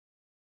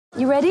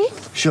You ready?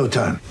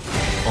 Showtime.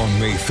 On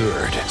May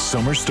 3rd,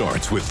 summer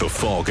starts with The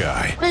Fall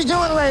Guy. Let's do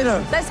it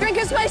later. Let's drink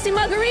a spicy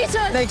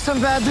margarita. Make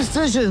some bad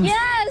decisions.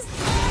 Yes!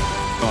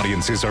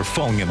 Audiences are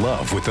falling in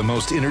love with the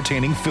most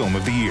entertaining film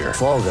of the year.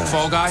 Fall Guy.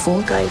 Fall Guy?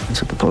 Fall guy.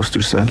 That's what the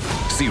poster said.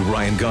 See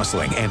Ryan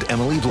Gosling and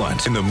Emily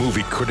Blunt in the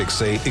movie critics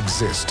say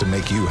exists to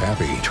make you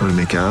happy. Trying to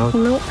make it out?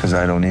 Nope. Because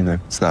I don't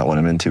either. It's not what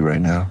I'm into right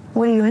now.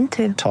 What are you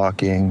into?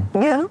 Talking.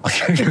 Yeah.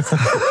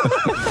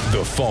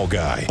 The Fall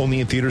Guy.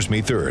 Only in theaters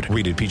May 3rd.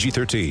 Rated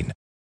PG-13.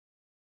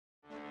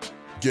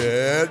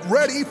 Get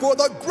ready for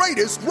the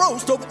greatest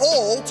roast of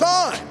all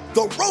time.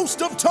 The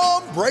Roast of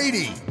Tom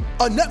Brady.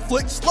 A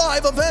Netflix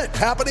live event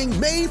happening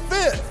May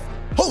 5th.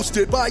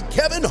 Hosted by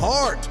Kevin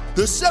Hart.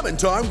 The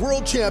 7-time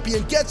world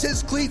champion gets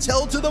his cleats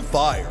held to the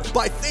fire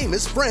by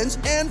famous friends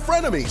and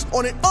frenemies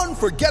on an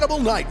unforgettable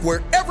night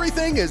where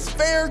everything is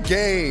fair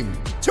game.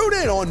 Tune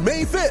in on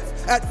May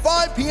 5th at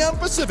 5 p.m.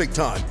 Pacific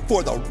time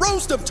for the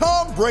Roast of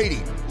Tom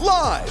Brady.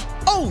 Live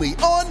only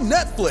on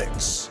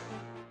Netflix.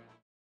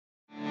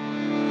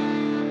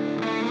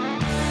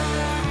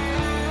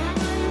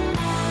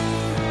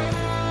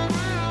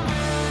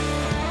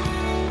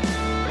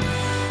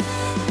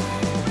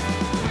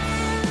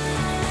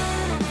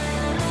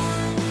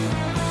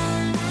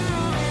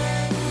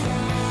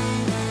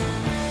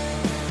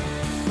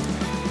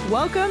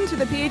 Welcome to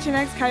the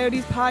PHNX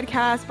Coyotes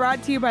podcast,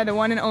 brought to you by the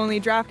one and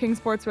only DraftKings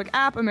Sportsbook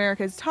app,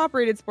 America's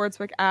top-rated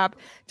sportsbook app.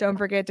 Don't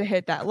forget to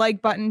hit that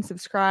like button,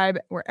 subscribe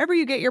wherever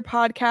you get your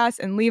podcasts,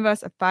 and leave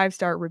us a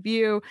 5-star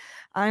review.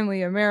 I'm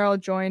Leah Merrill,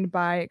 joined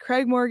by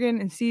Craig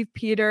Morgan and Steve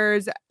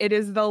Peters. It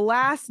is the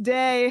last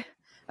day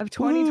of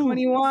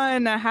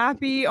 2021. A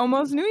happy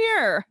almost New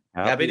Year.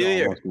 Happy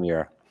New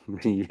Year.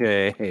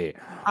 Yay.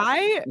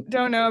 I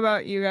don't know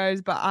about you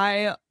guys, but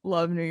I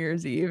love New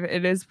Year's Eve.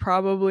 It is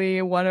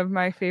probably one of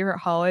my favorite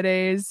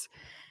holidays.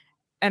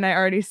 And I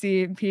already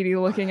see Petey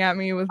looking at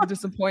me with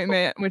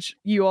disappointment, which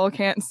you all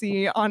can't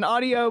see on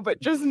audio, but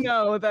just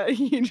know that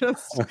he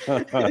just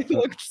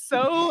looked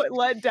so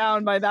let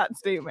down by that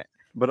statement.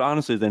 But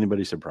honestly, is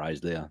anybody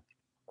surprised, Leah?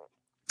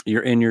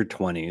 You're in your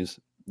 20s.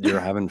 You're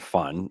having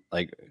fun.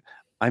 Like,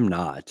 I'm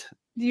not.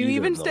 Do you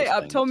even stay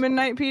up till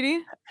midnight, Petey?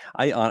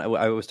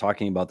 I was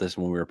talking about this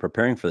when we were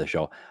preparing for the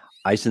show.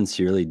 I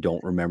sincerely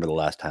don't remember the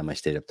last time I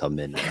stayed up till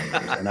midnight.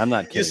 And I'm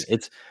not kidding.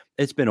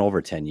 It's been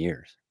over 10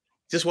 years.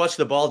 Just watch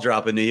the ball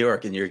drop in New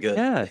York and you're good.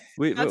 Yeah.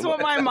 That's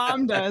what my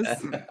mom does.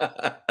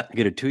 I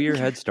get a 2-year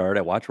head start.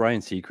 I watch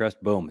Ryan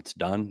Seacrest. Boom, it's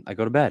done. I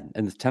go to bed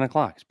and it's 10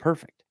 o'clock. It's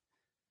perfect.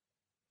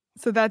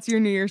 So that's your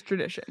New Year's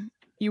tradition.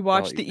 You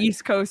watch the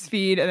East Coast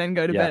feed and then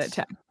go to bed at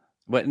 10.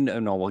 But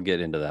no, we'll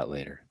get into that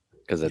later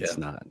because it's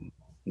not.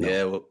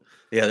 No.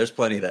 Yeah, there's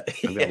plenty of that.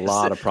 I've got a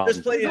lot of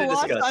problems. There's plenty to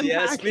discuss.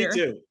 Yes, me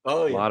too.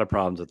 Oh, yeah. A lot of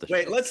problems with the show.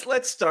 Wait,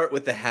 let's start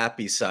with the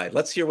happy side.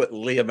 Let's hear what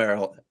Leah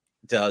Merrill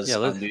does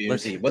on New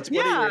Year's Eve. What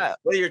are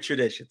your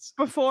traditions?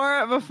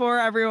 Before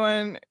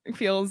everyone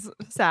feels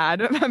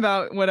sad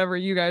about whatever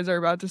you guys are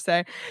about to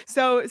say.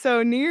 So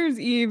New Year's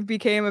Eve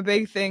became a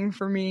big thing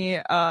for me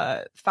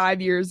 5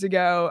 years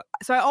ago.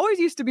 So I always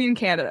used to be in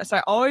Canada. So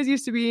I always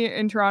used to be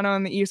in Toronto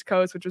on the East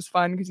Coast, which was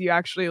fun because you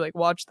actually like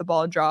watched the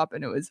ball drop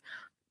and it was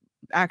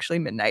actually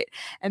midnight.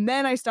 And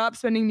then I stopped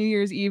spending New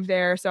Year's Eve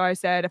there. So I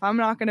said, if I'm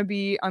not going to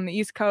be on the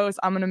East Coast,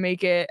 I'm going to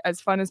make it as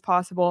fun as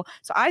possible.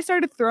 So I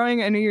started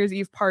throwing a New Year's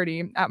Eve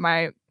party at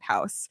my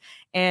house.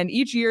 And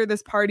each year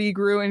this party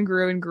grew and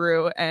grew and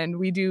grew. And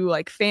we do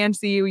like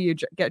fancy, we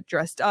get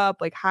dressed up,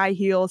 like high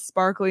heels,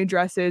 sparkly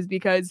dresses,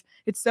 because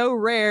it's so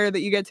rare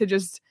that you get to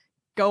just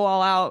go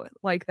all out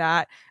like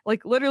that,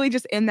 like literally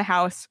just in the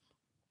house.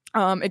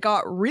 It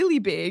got really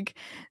big.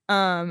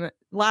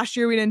 Last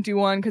year we didn't do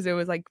one because it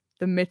was like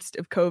the midst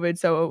of COVID.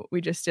 So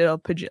we just did a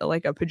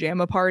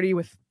pajama party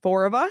with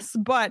 4 of us.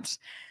 But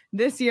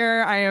this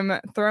year I am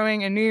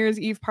throwing a New Year's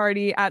Eve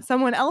party at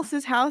someone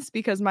else's house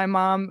because my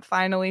mom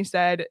finally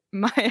said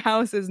my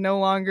house is no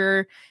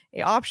longer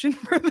an option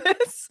for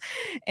this.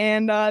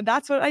 And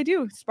that's what I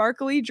do.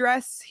 Sparkly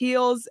dress,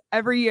 heels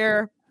every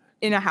year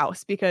in a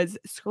house because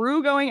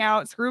screw going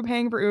out, screw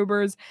paying for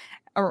Ubers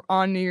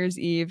on New Year's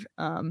Eve.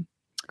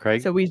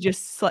 Craig? So we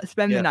just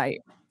spend the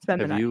night.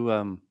 Have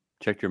you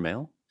checked your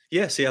mail?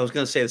 Yeah, see, I was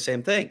going to say the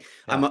same thing.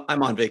 Yeah.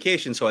 I'm on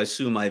vacation, so I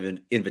assume I have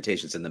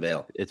invitations in the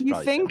mail. You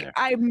think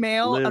I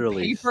mail a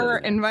paper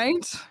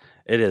invite?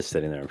 It is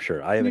sitting there, I'm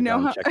sure. I haven't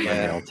gone and checked my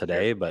mail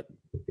today, but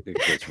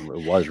it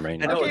was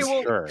raining. I know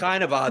it's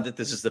kind of odd that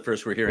this is the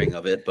first we're hearing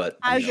of it, but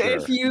as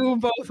if you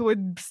both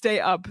would stay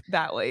up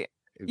that late.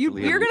 You're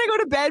going to go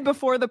to bed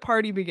before the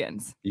party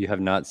begins. You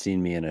have not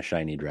seen me in a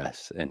shiny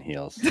dress and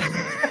heels.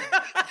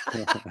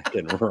 I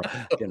don't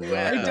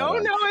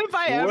know if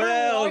I ever.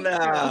 Well,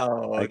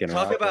 now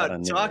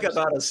talk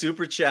about a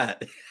super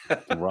chat.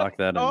 Rock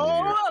that.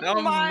 Oh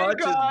How much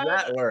is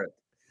that worth?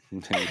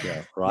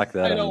 Rock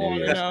that. I don't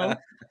want to know.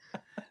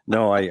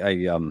 No,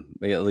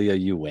 Leah,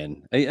 you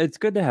win. It's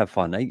good to have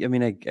fun. I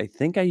mean, I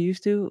think I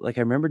used to. Like,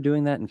 I remember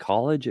doing that in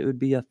college. It would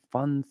be a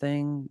fun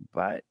thing,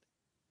 but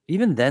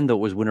even then, though,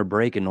 it was winter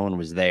break and no one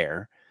was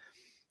there,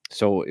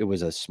 so it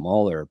was a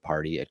smaller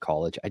party at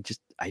college.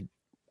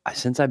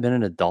 since I've been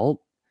an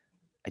adult,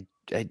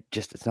 I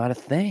just, it's not a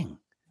thing.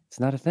 It's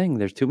not a thing.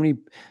 There's too many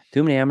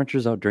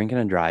amateurs out drinking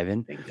and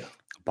driving.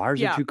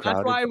 Bars are too crowded.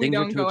 That's why things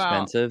are too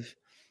expensive.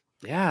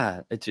 Out.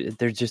 Yeah.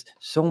 There's just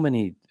so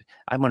many.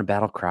 I want to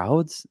battle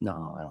crowds.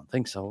 No, I don't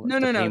think so. No.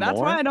 That's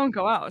why I don't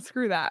go out.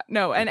 Screw that.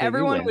 No. And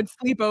everyone would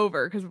sleep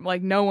over because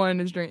like no one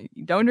is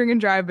drinking. Don't drink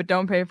and drive, but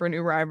don't pay for an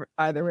Uber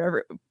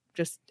either.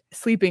 Just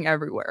sleeping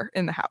everywhere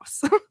in the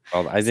house.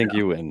 Well, I think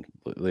you win.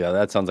 Yeah,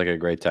 that sounds like a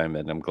great time.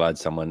 And I'm glad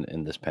someone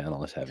in this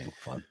panel is having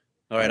fun.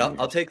 All right.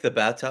 I'll take the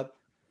bathtub.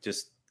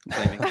 Just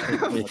claiming.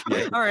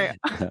 All right.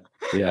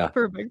 Yeah.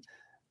 Perfect.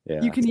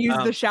 Yeah. You can use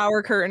the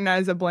shower curtain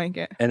as a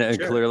blanket. And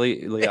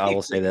clearly, Leah, I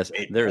will say this.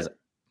 There is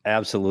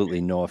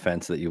absolutely no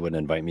offense that you wouldn't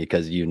invite me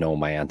because you know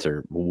my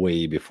answer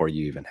way before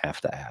you even have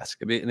to ask.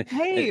 I mean,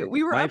 hey,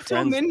 we were up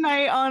till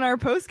midnight on our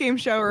post-game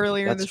show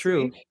earlier this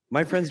week.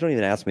 My friends don't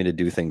even ask me to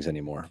do things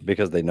anymore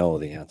because they know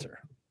the answer.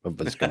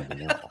 But it's going to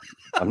be no.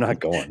 I'm not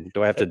going.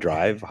 Do I have to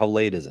drive? How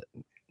late is it?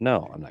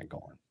 No, I'm not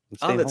going.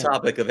 On the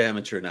topic of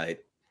amateur night,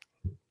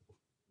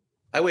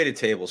 I waited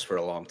tables for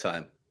a long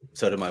time.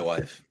 So did my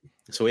wife.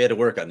 So we had to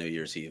work on New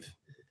Year's Eve.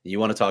 You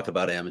want to talk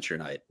about amateur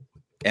night?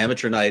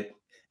 Amateur night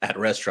at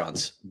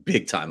restaurants,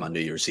 big time on New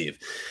Year's Eve.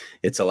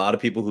 It's a lot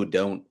of people who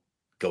don't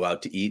go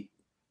out to eat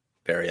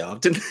very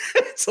often.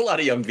 It's a lot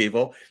of young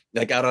people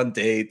like out on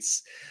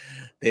dates.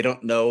 They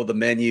don't know the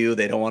menu.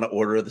 They don't want to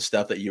order the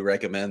stuff that you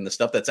recommend. The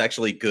stuff that's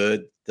actually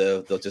good,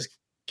 they'll just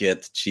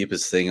get the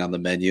cheapest thing on the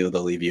menu.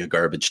 They'll leave you a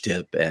garbage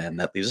tip, and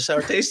that leaves a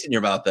sour taste in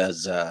your mouth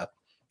as a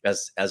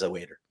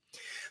waiter.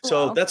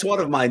 So that's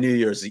one of my New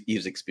Year's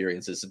Eve's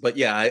experiences. But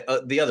yeah,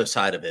 the other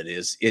side of it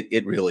is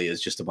it really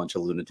is just a bunch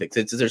of lunatics.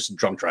 There's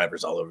drunk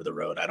drivers all over the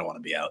road. I don't want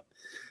to be out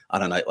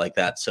on a night like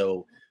that.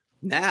 So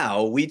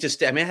now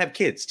I have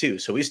kids too.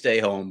 So we stay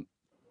home.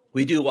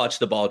 We do watch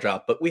the ball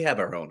drop, but we have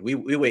our own. We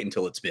wait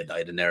until it's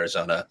midnight in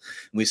Arizona.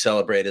 We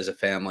celebrate as a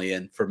family.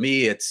 And for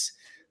me,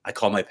 I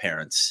call my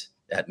parents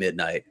at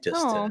midnight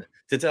just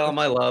to tell them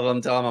I love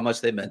them, tell them how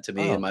much they meant to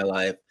me in my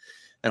life.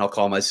 And I'll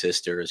call my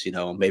sisters,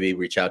 maybe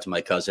reach out to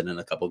my cousin and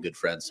a couple of good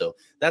friends. So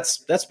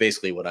that's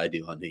basically what I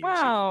do on New Year's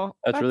Eve. Wow,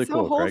 that's really so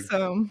cool,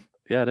 wholesome. Craig.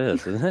 Yeah, it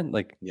is, isn't it?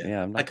 Like,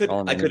 I'm not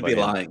I could be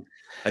lying.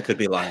 I could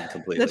be lying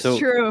completely. That's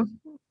true.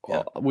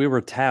 Well, we were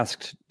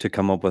tasked to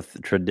come up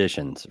with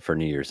traditions for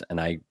New Year's,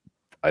 and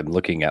I'm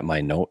looking at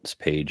my notes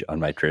page on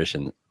my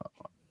tradition.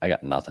 I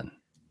got nothing.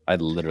 I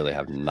literally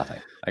have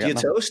nothing. Do you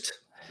toast?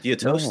 Do you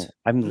toast?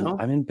 No,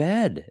 I'm in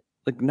bed.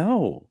 Like,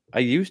 no, I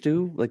used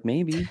to. Like,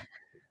 maybe.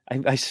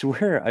 I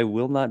swear I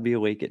will not be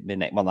awake at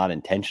midnight. Well, not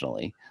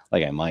intentionally.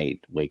 Like I might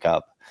wake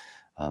up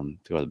to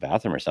go to the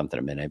bathroom or something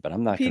at midnight, but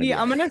I'm not. PD,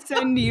 I'm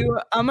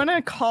going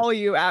to call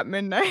you at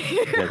midnight.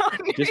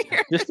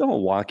 just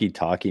don't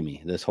walkie-talkie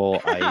me. This whole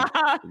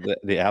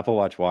the Apple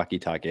Watch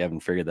walkie-talkie. I haven't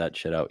figured that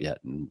shit out yet,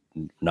 and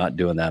not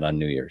doing that on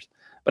New Year's.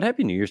 But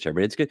happy New Year's to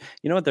everybody. It's good.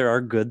 You know what? There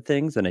are good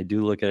things, and I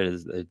do look at it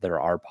as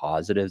there are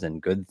positives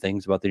and good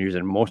things about the New Year's,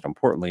 and most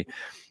importantly,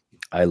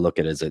 I look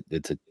at it as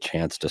it's a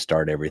chance to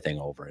start everything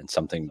over and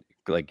something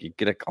like you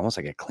get almost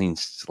like a clean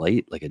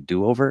slate, like a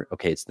do-over.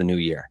 Okay, it's the new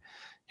year.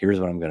 Here's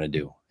what I'm going to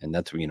do. And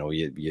that's,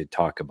 you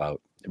talk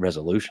about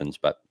resolutions,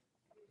 but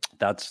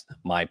that's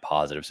my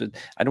positive. So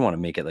I don't want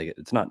to make it like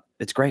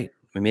it's great.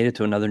 We made it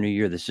to another new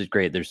year. This is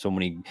great. There's so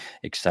many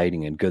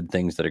exciting and good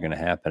things that are going to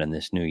happen in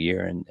this new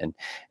year.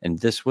 And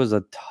this was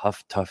a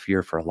tough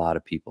year for a lot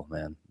of people,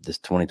 man, this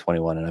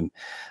 2021. And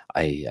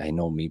I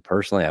know me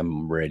personally,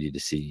 I'm ready to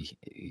say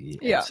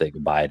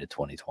goodbye to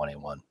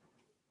 2021.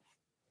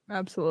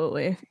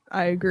 Absolutely.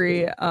 I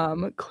agree.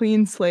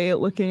 Clean slate,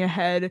 looking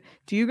ahead.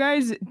 Do you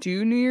guys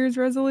do New Year's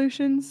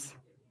resolutions?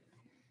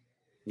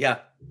 Yeah,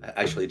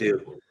 I actually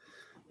do.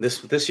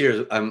 This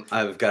year,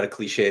 I've got a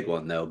cliched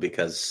one though,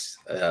 because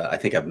I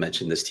think I've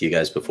mentioned this to you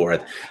guys before. I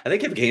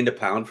think I've gained a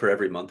pound for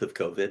every month of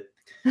COVID,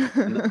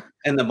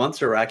 and the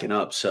months are racking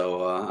up.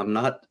 So I'm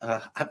not.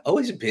 I've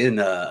always been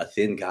a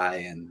thin guy,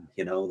 and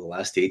the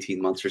last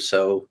 18 months or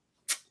so,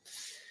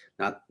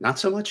 not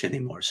so much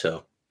anymore.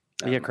 So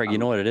yeah, Craig, you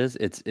know what it is?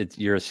 It's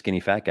you're a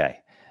skinny fat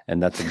guy.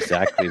 And that's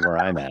exactly where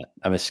I'm at.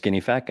 I'm a skinny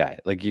fat guy.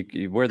 Like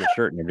you wear the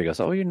shirt and everybody goes,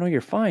 "Oh,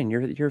 you're fine.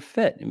 You're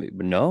fit."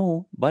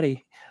 No,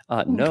 buddy.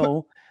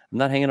 No. I'm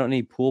not hanging out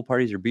any pool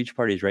parties or beach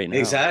parties right now.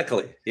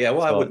 Exactly. Yeah.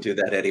 Well, I wouldn't do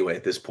that anyway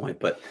at this point.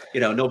 But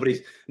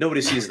nobody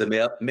sees the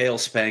male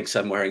Spanx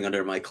I'm wearing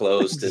under my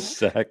clothes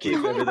to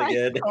keep everything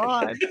in.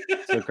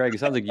 So, Craig, it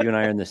sounds like you and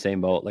I are in the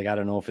same boat. Like I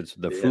don't know if it's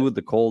the food,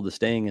 the cold, the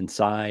staying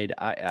inside.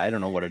 I don't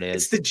know what it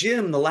is. It's the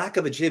gym, the lack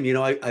of a gym.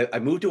 I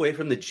moved away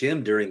from the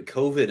gym during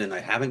COVID, and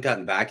I haven't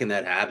gotten back in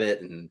that habit.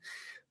 And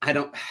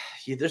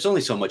there's only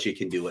so much you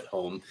can do at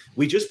home.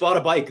 We just bought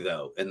a bike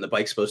though, and the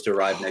bike's supposed to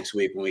arrive next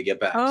week when we get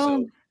back.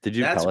 So did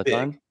you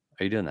Peloton? Big.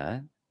 Are you doing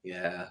that?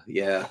 Yeah,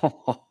 yeah.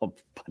 Oh,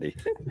 buddy.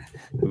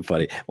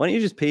 Why don't you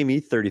just pay me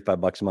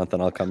 $35 a month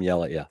and I'll come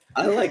yell at you?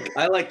 I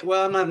like.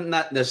 Well, I'm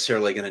not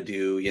necessarily going to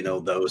do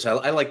those.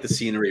 I like the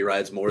scenery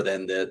rides more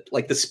than the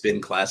spin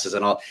classes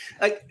and all.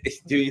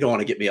 Dude, you don't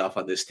want to get me off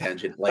on this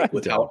tangent. Like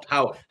with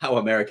how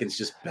Americans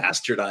just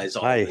bastardize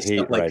all. I this hate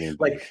stuff. riding.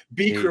 Like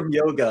Bikram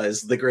yoga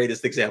is the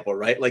greatest example,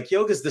 right? Like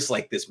yoga is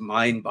this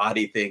mind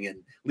body thing,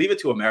 and leave it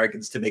to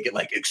Americans to make it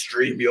like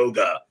extreme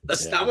yoga.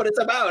 That's not what it's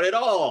about at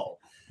all.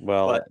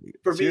 Well, but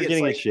for me, you're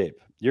getting in shape.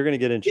 You're going to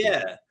get in shape.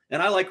 Yeah.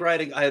 And I like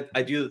riding.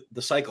 I do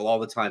the cycle all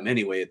the time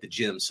anyway at the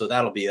gym. So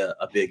that'll be a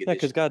big Yeah,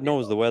 because God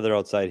knows the weather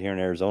outside here in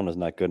Arizona is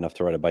not good enough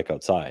to ride a bike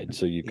outside.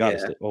 So you've got to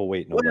stay. Oh,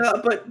 wait. No.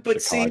 Well,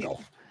 but see,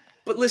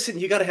 but listen,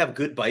 you got to have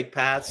good bike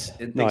paths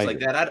and things like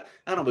that.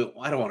 I don't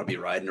want to be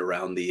riding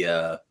around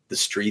the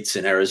streets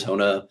in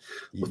Arizona.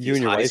 You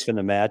and your wife in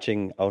the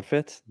matching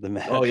outfits?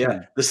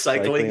 The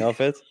cycling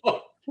outfits?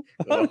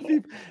 Yeah,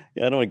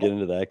 I don't want to get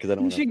into that because I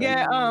don't want to. You should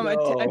get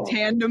a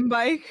tandem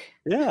bike.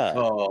 Yeah.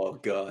 Oh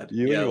God.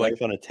 You and your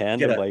wife on a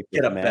tandem bike.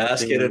 Get a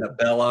basket and a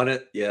bell on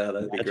it. Yeah,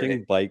 that'd be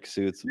great. Bike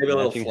suits. Maybe a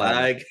little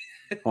flag.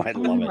 Oh, I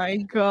love it. Oh my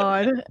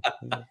God.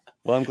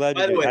 Well, I'm glad.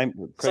 By the way,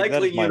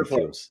 cycling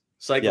uniforms.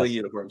 Cycling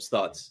uniforms.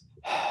 Thoughts?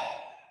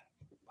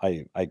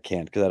 I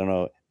can't because I don't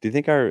know. Do you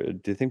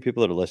think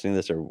people that are listening to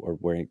this are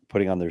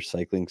putting on their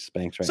cycling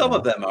Spanx right now? Some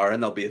of them are,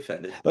 and they'll be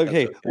offended.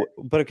 Okay,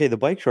 but the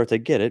bike shorts, I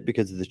get it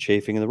because of the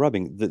chafing and the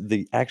rubbing.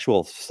 The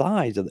actual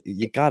size of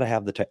you got to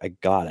have I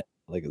got it.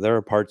 Like there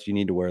are parts you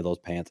need to wear those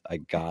pants. I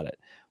got it.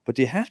 But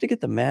do you have to get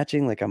the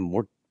matching? Like I'm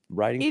more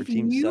riding for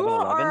Team 7-Eleven. If you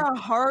are a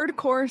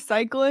hardcore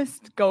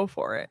cyclist, go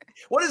for it.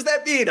 What does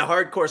that mean? A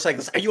hardcore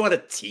cyclist? Are you on a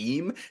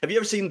team? Have you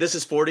ever seen This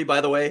Is 40?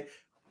 By the way,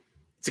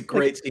 it's a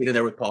great scene in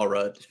there with Paul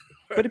Rudd.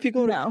 But if you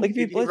go to if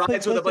he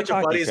rides with a bunch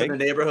of buddies in the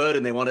neighborhood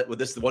and they want it with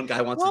this, the one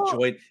guy wants to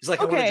join. He's like,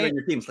 I want to join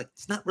your team. It's like,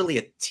 it's not really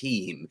a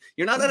team.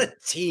 You're not on a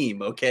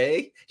team,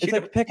 okay? It's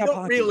like pickup hockey. You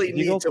don't really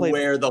need to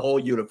wear the whole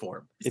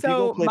uniform. If you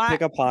go play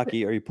pickup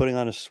hockey, are you putting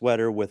on a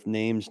sweater with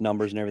names,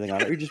 numbers, and everything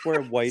on it? Or you just wear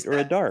a white or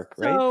a dark,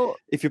 right? So,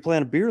 if you're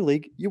playing a beer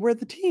league, you wear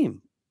the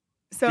team.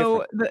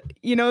 So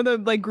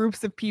the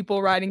groups of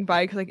people riding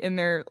bikes like in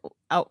their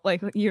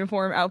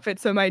uniform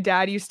outfits. So my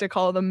dad used to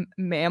call them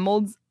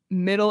mammals,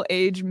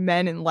 middle-aged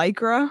men in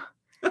Lycra.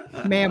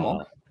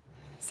 Mammal.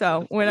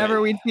 So whenever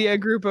we see a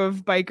group of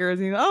bikers,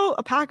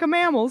 a pack of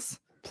mammals.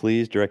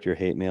 Please direct your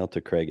hate mail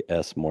to Craig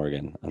S.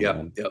 Morgan.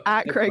 Yep.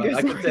 At Craig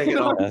S.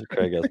 Morgan. At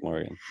Craig S.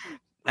 Morgan.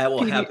 I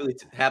will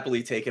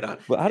happily take it on.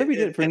 Well, how did we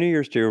get for New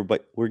Year's too?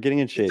 But we're getting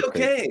in shape. It's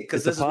okay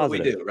because this is what we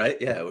do, right?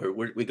 Yeah,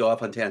 we go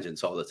off on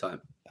tangents all the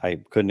time. I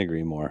couldn't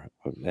agree more.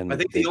 And I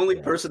think the only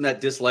person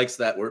that dislikes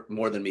that work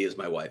more than me is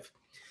my wife.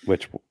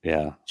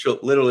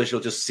 She'll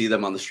just see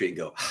them on the street and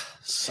go,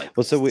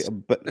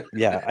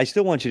 well, I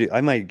still want you to,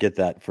 I might get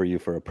that for you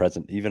for a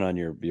present, even on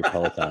your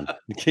Peloton.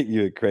 Get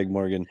you a Craig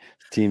Morgan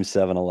Team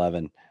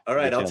 7-Eleven. All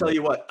right. I'll tell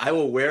you what, I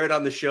will wear it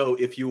on the show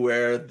if you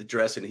wear the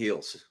dress and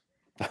heels.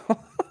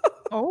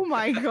 Oh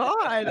my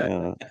God.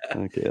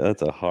 Okay.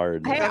 That's a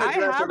hard. Hey, I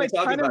have a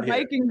ton of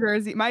biking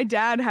jerseys. My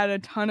dad had a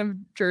ton of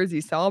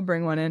jerseys, so I'll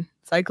bring one in.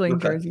 Cycling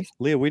jerseys.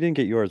 Leah, we didn't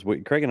get yours.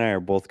 Craig and I are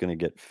both going to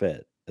get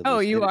fit. Oh,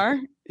 you are?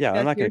 Yeah,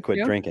 I'm not going to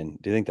quit drinking.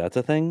 Do you think that's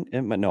a thing?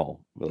 No.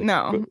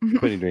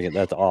 Quitting drinking,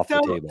 that's off the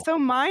table. So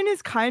mine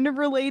is kind of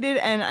related,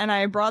 and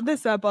I brought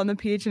this up on the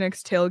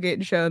PHNX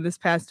Tailgate show this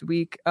past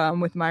week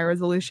with my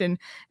resolution,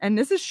 and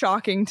this is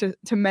shocking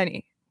to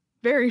many.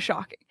 Very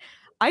shocking.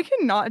 I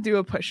cannot do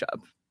a push-up.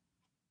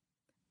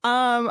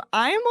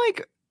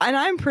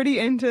 I'm pretty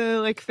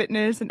into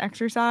fitness and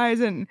exercise,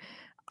 and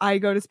I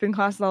go to spin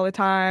classes all the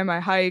time. I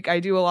hike. I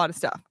do a lot of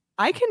stuff.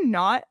 I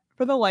cannot,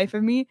 for the life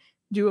of me,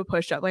 do a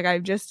push-up. I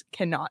just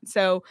cannot.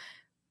 So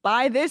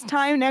by this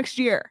time next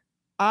year,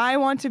 I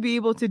want to be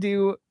able to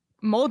do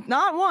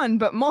not one,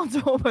 but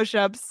multiple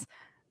push-ups.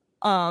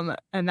 And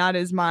that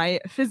is my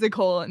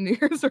physical New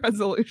Year's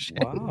resolution.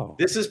 Wow.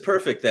 This is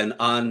perfect then.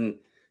 On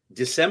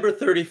December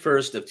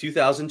 31st of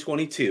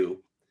 2022,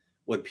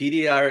 when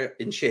PD are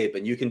in shape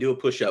and you can do a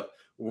push-up,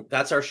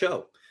 that's our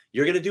show.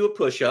 You're going to do a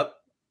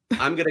push-up.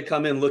 I'm going to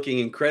come in looking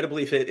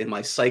incredibly fit in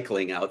my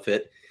cycling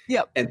outfit.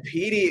 Yep. And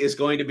PD is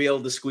going to be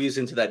able to squeeze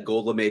into that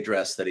gold lame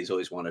dress that he's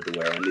always wanted to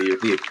wear on New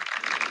Year's Eve.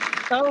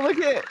 Oh, look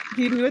at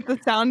PD with the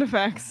sound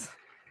effects.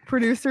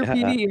 Producer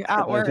PD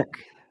at work.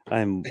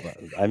 I'm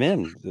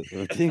in.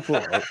 You think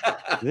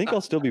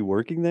I'll still be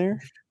working there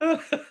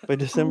by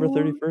December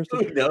 31st?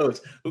 Who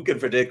knows? Who can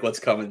predict what's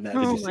coming next?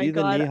 Oh, Did you see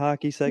the knee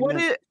hockey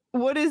segment?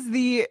 What is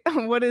the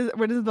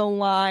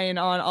line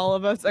on all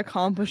of us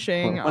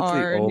accomplishing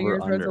our New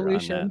Year's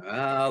resolution?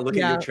 Look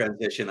at your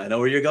transition. I know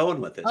where you're going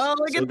with this. Oh,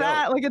 look at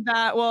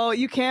that. Well,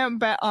 you can't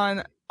bet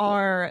on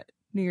our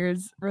New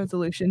Year's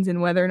resolutions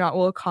and whether or not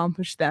we'll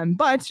accomplish them,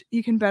 but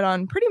you can bet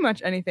on pretty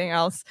much anything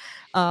else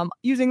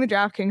using the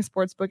DraftKings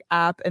Sportsbook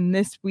app. And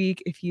this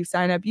week, if you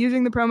sign up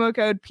using the promo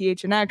code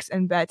PHNX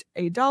and bet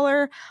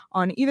 $1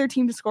 on either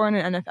team to score in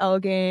an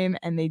NFL game,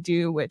 and they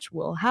do, which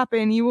will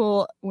happen, you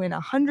will win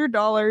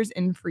 $100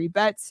 in free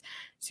bets.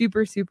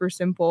 Super, super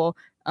simple.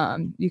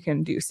 You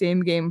can do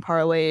same game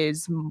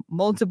parlays,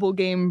 multiple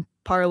game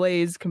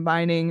parlays,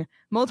 combining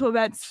multiple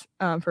bets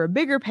for a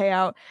bigger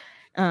payout.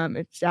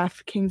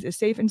 DraftKings is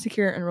safe and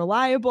secure and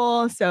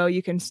reliable, so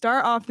you can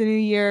start off the new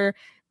year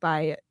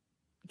by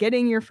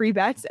getting your free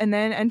bets and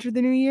then enter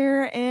the new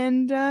year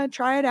and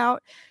try it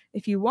out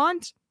if you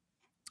want.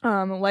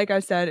 Like I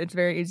said, it's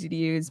very easy to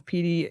use.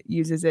 PD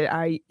uses it.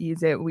 I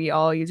use it. We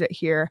all use it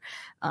here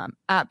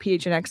at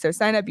PHNX. So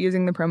sign up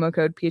using the promo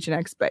code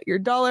PHNX. Bet your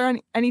 $1 on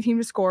any team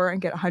to score and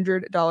get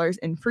 $100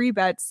 in free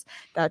bets.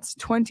 That's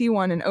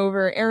 21 and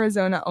over.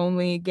 Arizona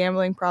only.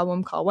 Gambling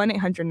problem? Call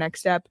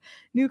 1-800-NEXT-STEP.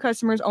 New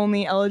customers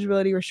only.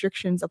 Eligibility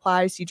restrictions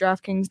apply. See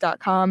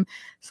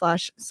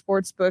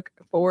DraftKings.com/sportsbook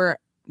for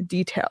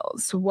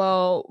details.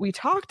 Well, we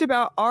talked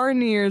about our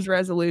New Year's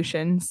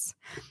resolutions.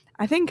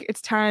 I think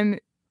it's time.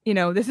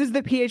 This is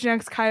the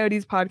PHNX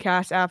Coyotes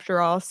podcast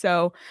after all.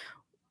 So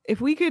if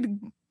we could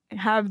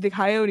have the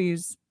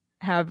Coyotes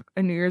have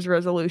a New Year's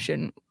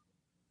resolution,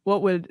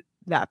 what would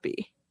that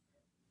be?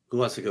 Who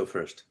wants to go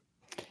first?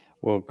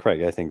 Well,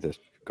 Craig, I think this.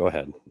 Go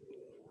ahead.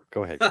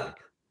 Go ahead,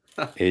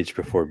 Craig. Age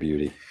before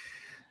beauty.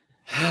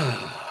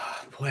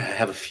 Boy, I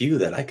have a few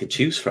that I could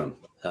choose from.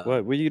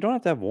 Well, you don't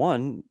have to have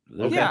one.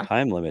 There's no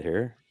time limit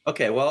here.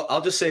 Okay, well,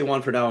 I'll just say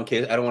one for now in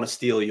case I don't want to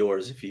steal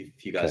yours if you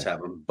guys have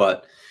them.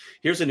 But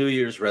here's a New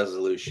Year's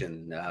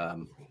resolution.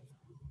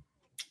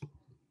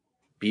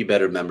 Be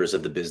better members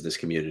of the business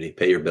community.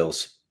 Pay your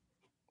bills.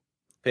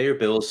 Pay your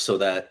bills so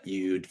that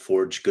you'd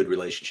forge good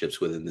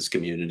relationships within this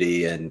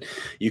community and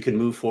you can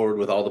move forward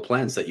with all the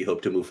plans that you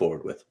hope to move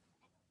forward with.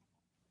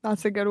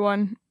 That's a good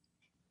one.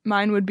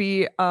 Mine would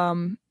be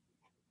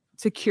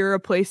secure a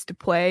place to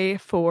play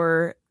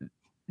for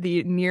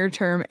the near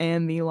term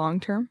and the long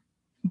term.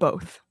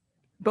 Both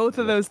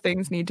of those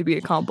things need to be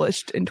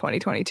accomplished in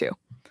 2022.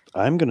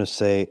 I'm going to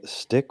say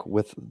stick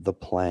with the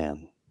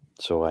plan.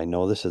 So I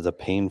know this is a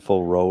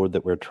painful road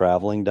that we're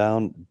traveling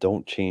down.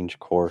 Don't change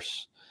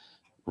course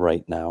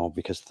right now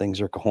because things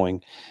are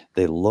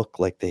they look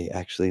like they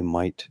actually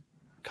might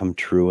come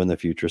true in the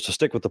future. So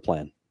stick with the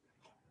plan.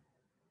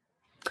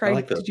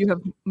 Craig, did you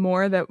have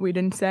more that we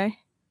didn't say?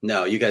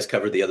 No, you guys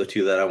covered the other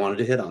two that I wanted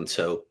to hit on.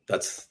 So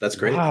that's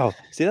great. Wow.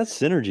 See, that's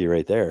synergy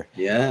right there.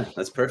 Yeah,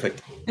 that's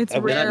perfect. It's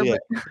rare.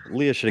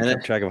 Leah should have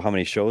kept track of how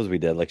many shows we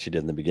did like she did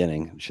in the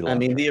beginning.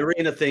 The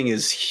arena thing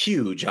is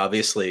huge,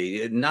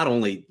 obviously. Not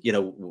only,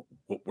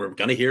 we're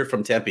going to hear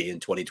from Tempe in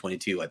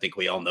 2022. I think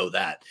we all know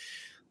that.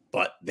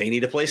 But they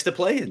need a place to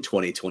play in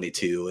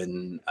 2022.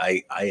 And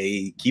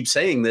I keep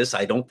saying this.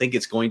 I don't think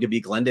it's going to be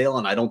Glendale,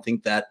 and I don't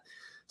think that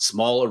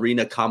small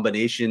arena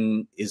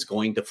combination is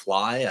going to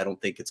fly. I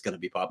don't think it's going to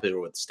be popular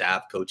with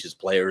staff, coaches,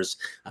 players.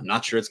 I'm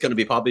not sure it's going to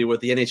be popular with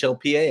the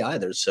NHLPA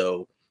either.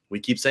 So we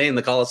keep saying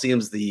the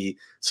Coliseum's the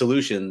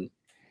solution.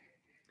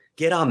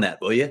 Get on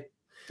that, will you?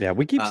 Yeah,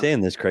 we keep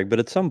saying this, Craig, but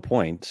at some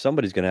point,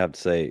 somebody's going to have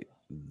to say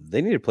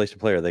they need a place to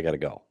play or they got to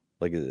go.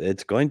 Like,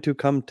 it's going to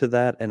come to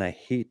that, and I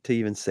hate to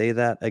even say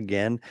that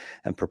again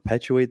and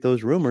perpetuate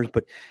those rumors,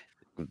 but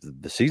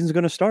the season's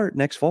going to start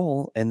next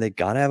fall, and they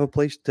got to have a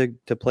place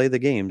to play the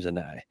games.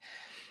 And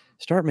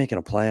start making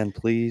a plan,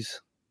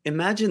 please.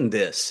 Imagine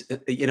this,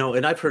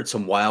 and I've heard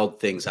some wild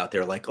things out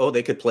there like,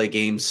 they could play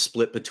games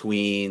split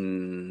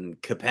between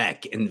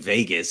Quebec and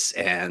Vegas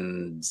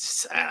and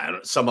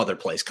some other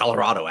place,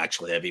 Colorado,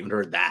 actually. I've even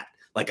heard that,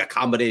 like a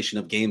combination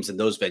of games in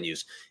those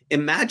venues.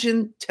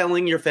 Imagine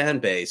telling your fan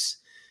base,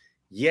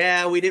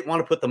 yeah, we didn't want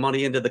to put the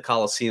money into the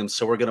Coliseum,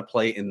 so we're going to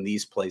play in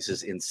these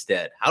places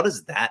instead. How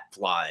does that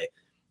fly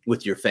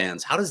with your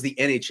fans? How does the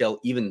NHL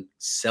even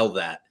sell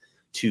that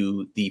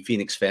to the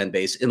Phoenix fan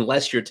base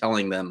unless you're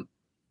telling them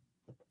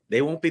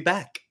they won't be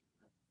back?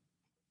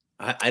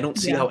 I don't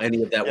see how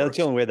any of that works. That's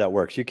the only way that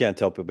works. You can't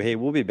tell people, hey,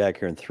 we'll be back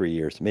here in 3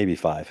 years, maybe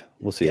 5.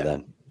 We'll see you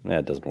then.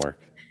 It doesn't work.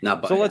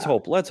 So let's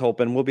hope. Let's hope,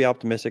 and we'll be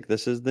optimistic.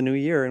 This is the new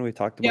year, and we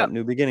talked about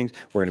new beginnings.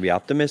 We're going to be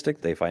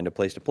optimistic. They find a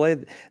place to play.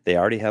 They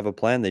already have a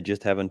plan. They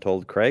just haven't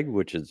told Craig,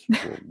 which is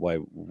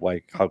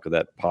why? How could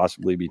that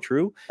possibly be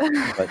true?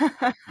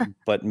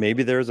 But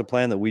maybe there is a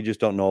plan that we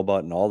just don't know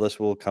about, and all this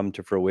will come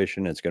to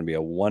fruition. It's going to be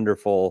a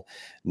wonderful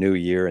new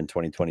year in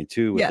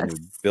 2022 with a new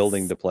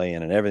building to play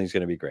in, and everything's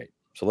going to be great.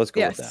 So let's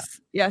go with that.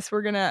 Yes,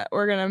 we're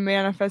gonna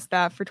manifest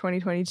that for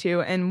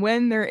 2022. And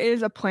when there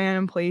is a plan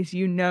in place,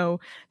 that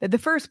the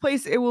first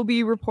place it will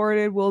be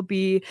reported will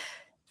be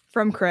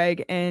from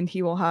Craig, and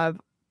he will have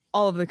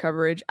all of the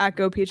coverage at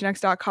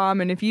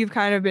gophnx.com. And if you've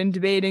kind of been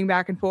debating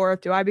back and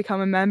forth, do I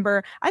become a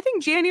member? I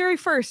think January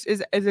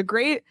 1st is a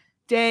great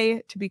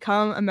day to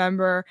become a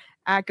member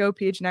at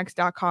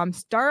gophnx.com.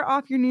 Start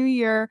off your new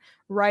year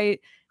right.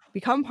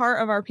 Become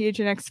part of our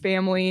PHNX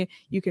family.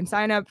 You can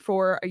sign up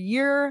for a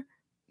year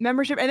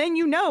membership, and then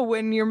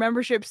when your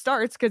membership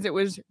starts because it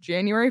was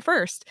January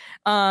 1st.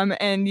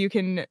 And you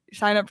can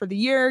sign up for the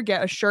year,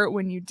 get a shirt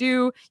when you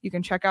do. You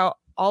can check out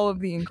all of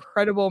the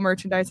incredible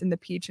merchandise in the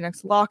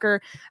PHNX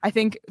locker. I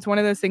think it's one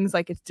of those things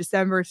like it's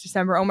December.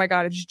 Oh my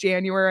God, it's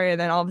January. And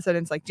then all of a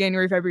sudden it's like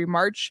January, February,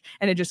 March,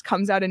 and it just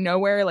comes out of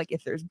nowhere. Like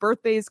if there's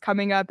birthdays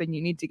coming up and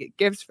you need to get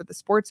gifts for the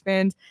sports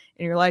fans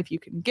in your life, you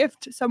can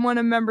gift someone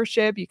a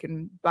membership. You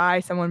can buy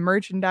someone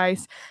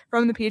merchandise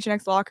from the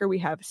PHNX locker. We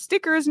have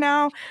stickers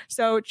now.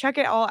 So check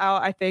it all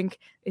out. I think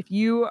if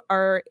you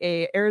are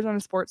a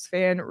Arizona sports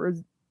fan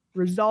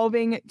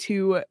resolving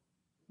to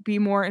be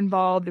more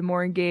involved and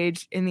more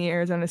engaged in the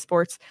Arizona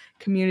sports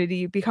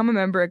community, become a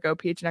member at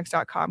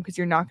gophnx.com, because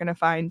you're not going to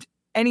find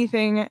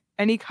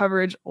any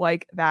coverage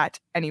like that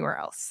anywhere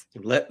else.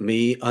 Let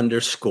me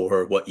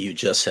underscore what you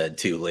just said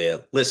too,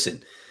 Leah.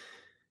 Listen,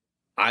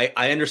 I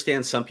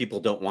understand some people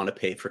don't want to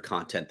pay for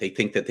content. They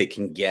think that they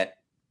can get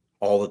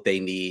all that they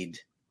need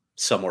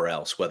somewhere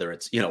else, whether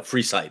it's,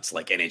 free sites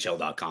like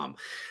NHL.com.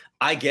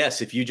 I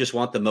guess if you just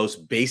want the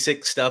most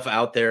basic stuff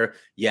out there,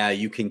 yeah,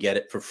 you can get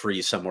it for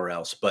free somewhere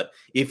else. But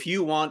if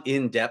you want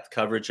in-depth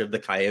coverage of the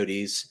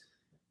Coyotes,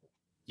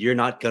 you're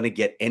not going to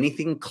get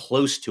anything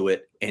close to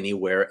it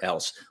anywhere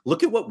else.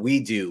 Look at what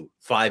we do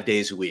 5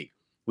 days a week.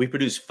 We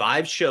produce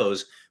 5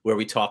 shows where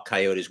we talk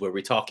Coyotes, where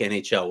we talk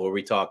NHL, where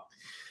we talk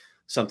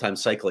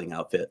sometimes cycling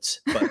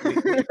outfits. But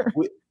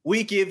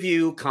we give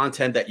you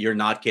content that you're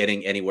not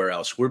getting anywhere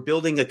else. We're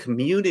building a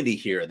community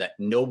here that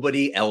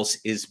nobody else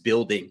is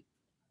building.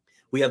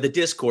 We have the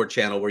Discord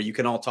channel where you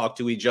can all talk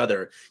to each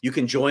other. You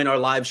can join our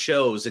live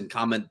shows and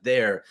comment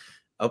there.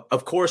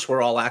 Of course,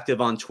 we're all active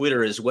on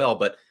Twitter as well.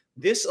 But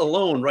this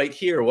alone right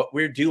here, what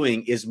we're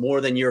doing is more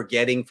than you're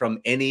getting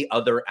from any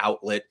other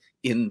outlet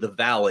in the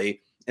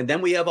Valley. And then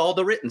we have all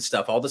the written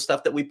stuff, all the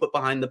stuff that we put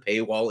behind the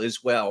paywall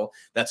as well.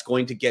 That's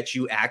going to get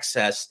you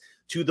access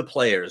to the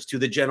players, to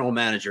the general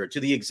manager, to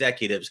the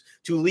executives,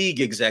 to league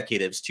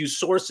executives, to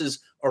sources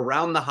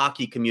around the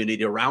hockey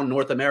community, around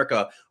North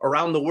America,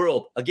 around the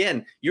world.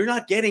 Again, you're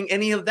not getting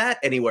any of that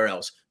anywhere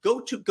else. Go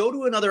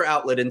to another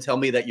outlet and tell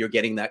me that you're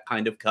getting that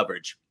kind of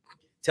coverage.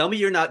 Tell me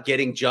you're not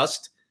getting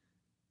just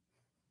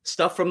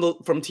stuff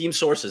from team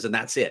sources, and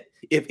that's it.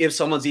 If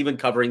someone's even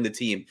covering the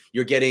team,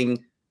 you're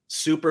getting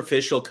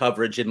superficial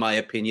coverage, in my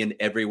opinion,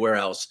 everywhere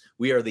else.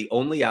 We are the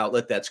only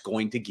outlet that's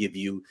going to give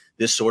you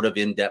this sort of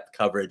in-depth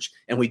coverage,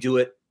 and we do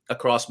it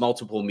across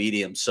multiple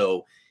mediums.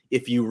 So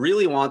if you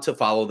really want to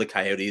follow the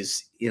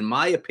Coyotes, in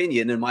my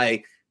opinion, in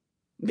my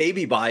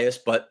maybe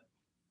biased, but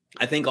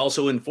I think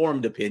also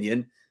informed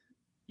opinion,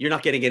 you're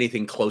not getting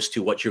anything close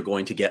to what you're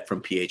going to get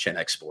from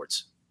PHNX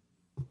Sports.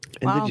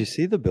 And Wow. Did you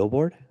see the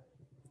billboard?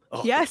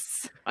 Oh,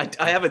 Yes. I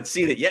haven't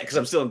seen it yet because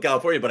I'm still in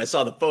California, but I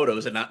saw the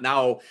photos, and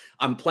now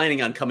I'm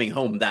planning on coming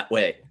home that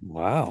way.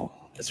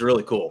 Wow. It's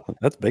really cool.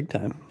 That's big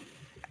time.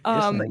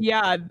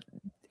 Yeah.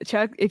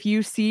 Check if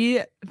you see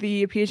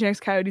the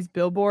PHNX Coyotes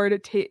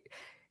billboard.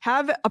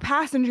 Have a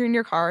passenger in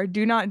your car.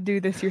 Do not do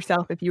this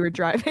yourself if you were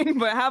driving,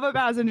 but have a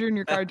passenger in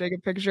your car, take a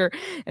picture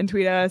and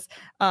tweet at us.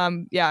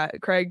 Yeah,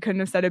 Craig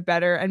couldn't have said it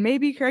better. And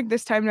maybe, Craig,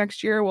 this time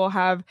next year, we'll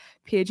have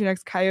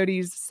PHNX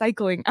Coyotes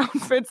cycling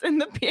outfits in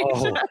the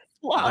PHNX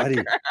locker.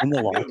 Buddy, in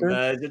the locker?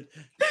 Imagine.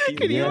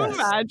 Can you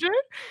imagine?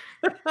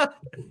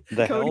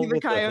 The Cody the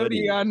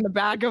Coyote on the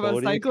back of a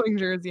Cody. cycling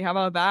jersey. How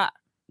about that?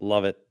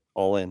 Love it.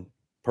 All in.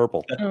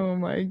 Purple. Oh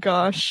my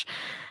gosh.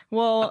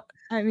 Well,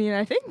 I mean,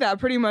 I think that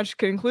pretty much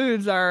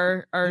concludes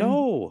our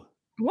No,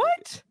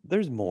 What?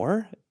 there's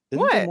more. Isn't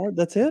What? there more?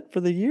 That's it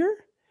for the year?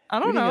 I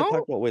We don't didn't even know. talk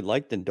about what we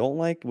liked and don't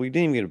like. We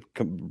didn't even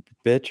get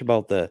a bitch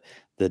about the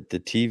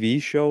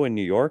TV show in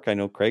New York. I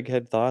know Craig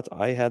had thoughts.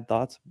 I had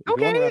thoughts. If you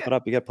want to Okay. wrap it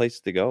up, you got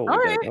places to go. We All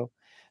gotta right. go.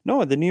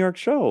 No, the New York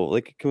show.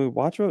 Like, can we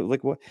watch it?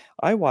 Like, what?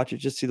 I watch it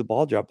just to see the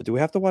ball drop. But do we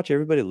have to watch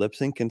everybody lip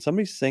sync? Can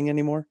somebody sing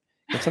anymore?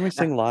 Can somebody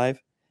sing live?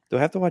 Do I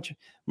have to watch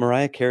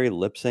Mariah Carey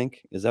lip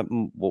sync? Is that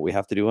what we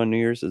have to do on New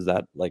Year's? Is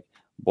that like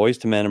Boys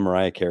to Men and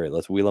Mariah Carey?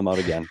 Let's wheel them out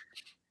again.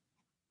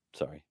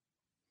 Sorry.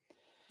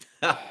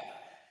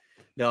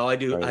 No, I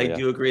do. Sorry, I Leah.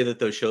 do agree that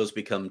those shows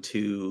become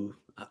too.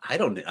 I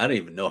don't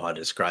even know how to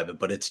describe it,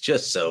 but it's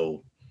just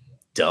so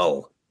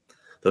dull.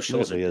 Those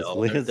shows are dull.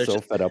 Leah's There's so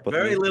just fed up with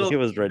very me. little, He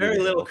was ready very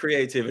to little go.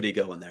 creativity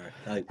going there.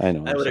 I know. I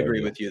I'm would sorry, agree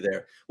Leah. with you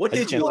there. What I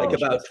did just you can't like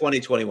finish about this.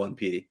 2021,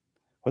 Petey?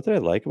 What did I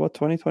like about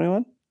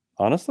 2021?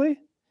 Honestly,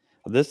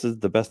 this is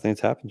the best thing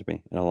that's happened to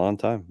me in a long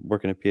time.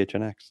 Working at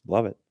PHNX,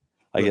 love it.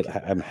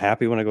 I'm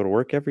happy when I go to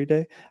work every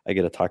day. I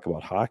get to talk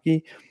about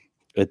hockey.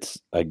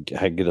 I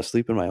get to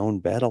sleep in my own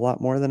bed a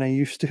lot more than I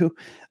used to.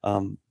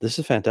 This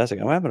is fantastic.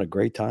 I'm having a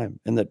great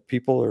time, and that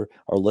people are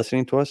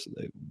listening to us,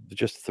 it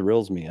just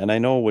thrills me. And I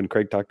know when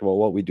Craig talked about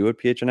what we do at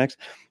PHNX,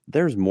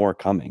 there's more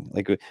coming.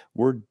 Like,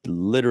 we're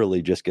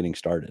literally just getting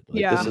started.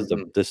 Like, Yeah.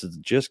 this is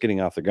just getting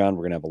off the ground.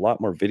 We're gonna have a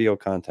lot more video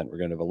content. We're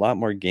gonna have a lot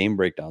more game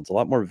breakdowns, a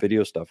lot more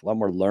video stuff, a lot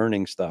more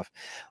learning stuff,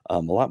 a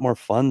lot more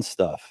fun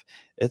stuff.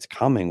 it's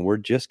coming. We're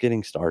just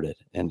getting started.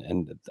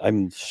 And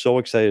I'm so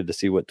excited to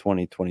see what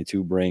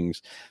 2022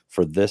 brings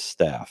for this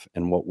staff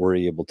and what we're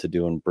able to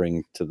do and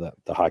bring to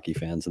the hockey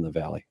fans in the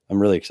Valley. I'm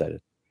really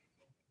excited.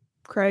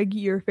 Craig,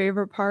 your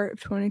favorite part of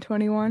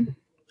 2021?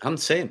 I'm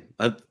the same.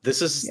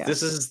 This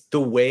is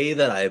the way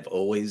that I've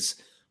always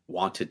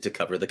wanted to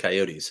cover the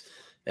Coyotes.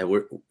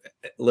 And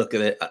look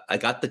at it. I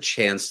got the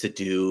chance to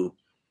do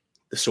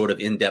the sort of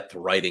in-depth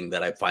writing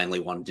that I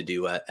finally wanted to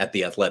do at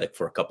The Athletic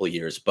for a couple of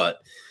years, but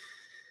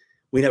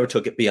we never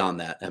took it beyond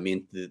that. I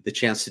mean, the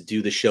chance to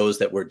do the shows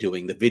that we're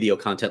doing, the video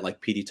content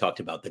like PD talked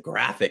about, the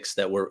graphics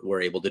that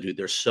we're able to do.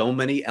 There's so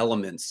many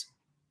elements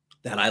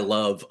that I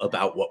love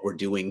about what we're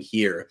doing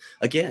here.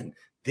 Again,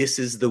 this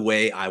is the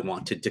way I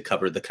wanted to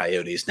cover the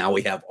Coyotes. Now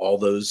we have all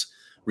those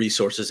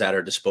resources at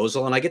our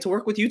disposal, and I get to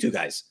work with you two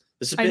guys.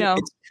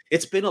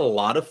 It's been a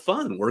lot of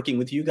fun working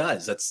with you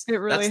guys. That's the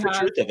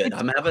truth of it.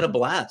 I'm having a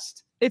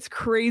blast. It's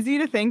crazy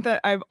to think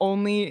that I've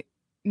only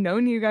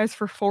known you guys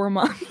for 4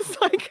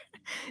 months. Like,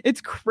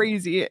 it's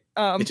crazy. It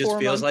just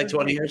feels like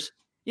 20 years.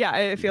 Yeah,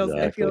 it feels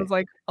like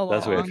a lot.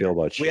 That's the way I feel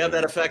about you. We have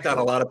that effect on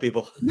a lot of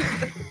people.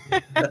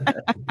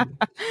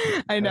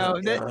 I know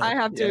that I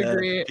have to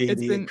agree. PD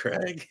It's been and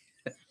Craig.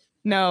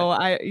 No,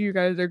 you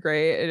guys are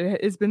great.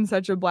 It's been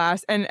such a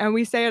blast. And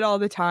we say it all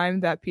the time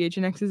that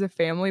PHNX is a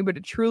family, but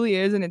it truly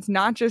is. And it's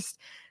not just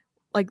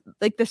like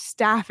the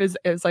staff is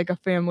like a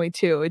family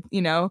too,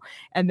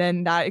 and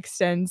then that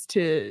extends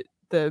to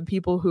the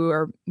people who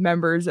are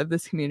members of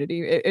this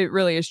community. It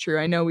really is true.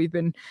 I know we've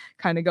been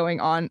kind of going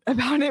on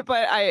about it,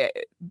 but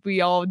we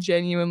all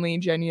genuinely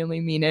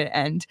mean it.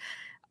 And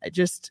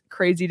just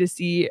crazy to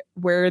see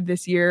where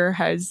this year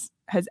has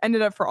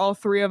ended up for all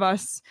three of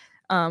us.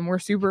 We're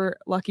super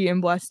lucky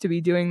and blessed to be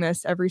doing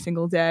this every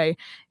single day.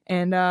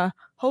 And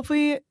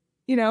hopefully,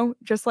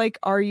 just like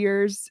our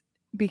years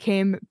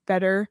became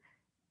better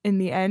in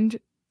the end,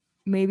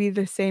 maybe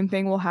the same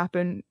thing will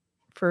happen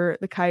for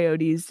the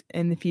Coyotes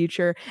in the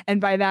future.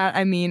 And by that,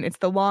 I mean, it's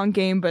the long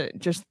game, but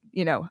just,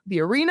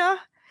 the arena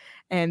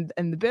and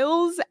the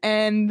Bills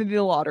and the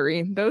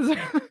lottery. Those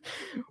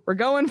we're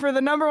going for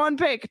the number 1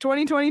 pick,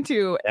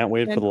 2022. Can't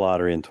wait for the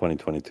lottery in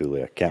 2022,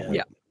 Leah. Can't wait.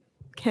 Yeah.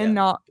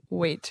 Cannot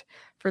wait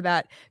for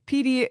that.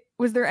 PD,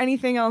 was there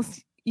anything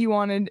else you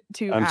wanted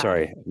to I'm add?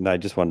 sorry. No, I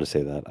just wanted to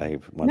say that. I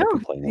want to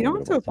complain. You don't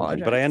have to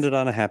apologize. But I ended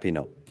on a happy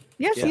note.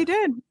 Yes, you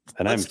did.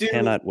 And I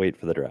cannot wait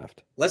for the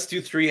draft. Let's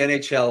do 3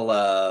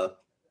 NHL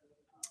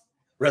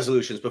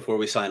resolutions before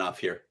we sign off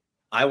here.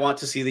 I want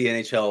to see the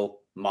NHL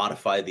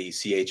modify the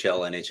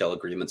CHL NHL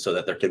agreement so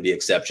that there can be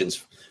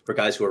exceptions for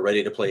guys who are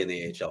ready to play in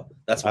the AHL.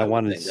 That's I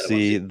want to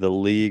see the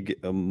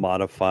league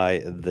modify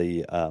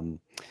the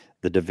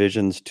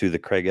divisions to the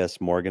Craig S.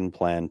 Morgan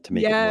plan to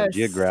make it more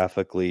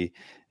geographically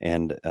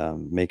and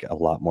make a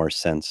lot more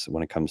sense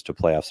when it comes to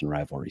playoffs and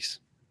rivalries.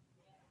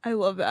 I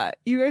love that.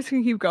 You guys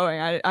can keep going.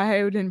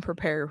 I didn't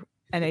prepare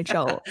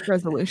NHL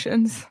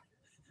resolutions.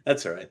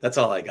 That's all right. That's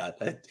all I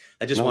got.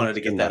 I just wanted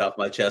to get that off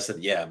my chest.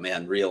 And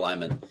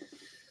realignment.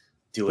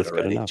 Do it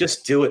already.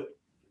 Just do it.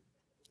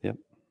 Yep.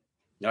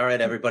 All right,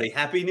 everybody.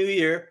 Happy New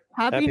Year.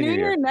 Happy New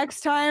Year.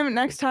 Next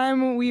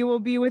time we will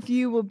be with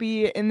you. We'll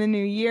be in the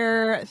new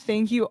year.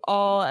 Thank you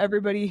all,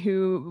 everybody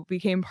who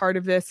became part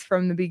of this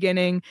from the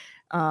beginning.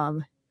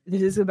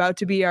 This is about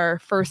to be our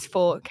first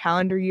full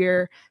calendar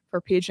year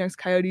for PHNX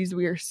Coyotes.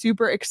 We are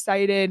super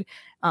excited.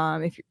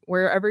 If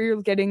wherever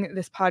you're getting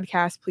this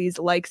podcast, please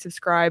like,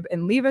 subscribe,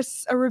 and leave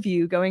us a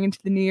review going into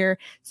the new year.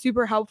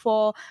 Super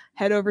helpful.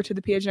 Head over to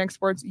the PHNX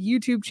Sports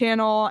YouTube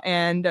channel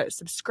and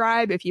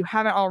subscribe if you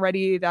haven't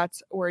already.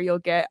 That's where you'll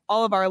get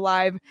all of our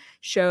live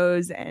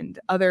shows and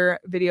other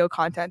video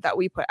content that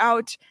we put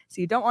out,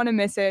 so you don't want to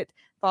miss it.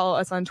 Follow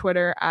us on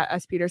Twitter at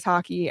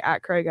 @SPetersHockey,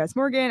 at Craig S.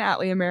 Morgan, at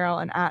Leah Merrill,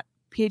 and at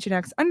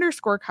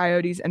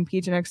PHNX_Coyotes and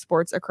PHNX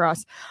Sports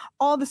across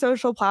all the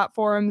social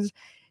platforms.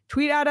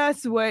 Tweet at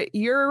us what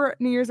your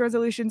New Year's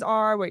resolutions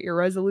are, what your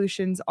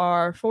resolutions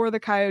are for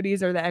the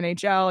Coyotes or the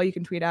NHL. You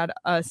can tweet at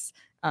us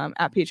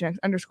at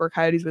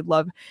PHNX_Coyotes. We'd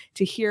love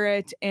to hear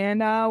it.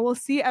 And we'll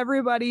see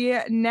everybody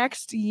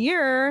next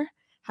year.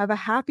 Have a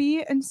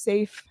happy and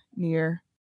safe New Year.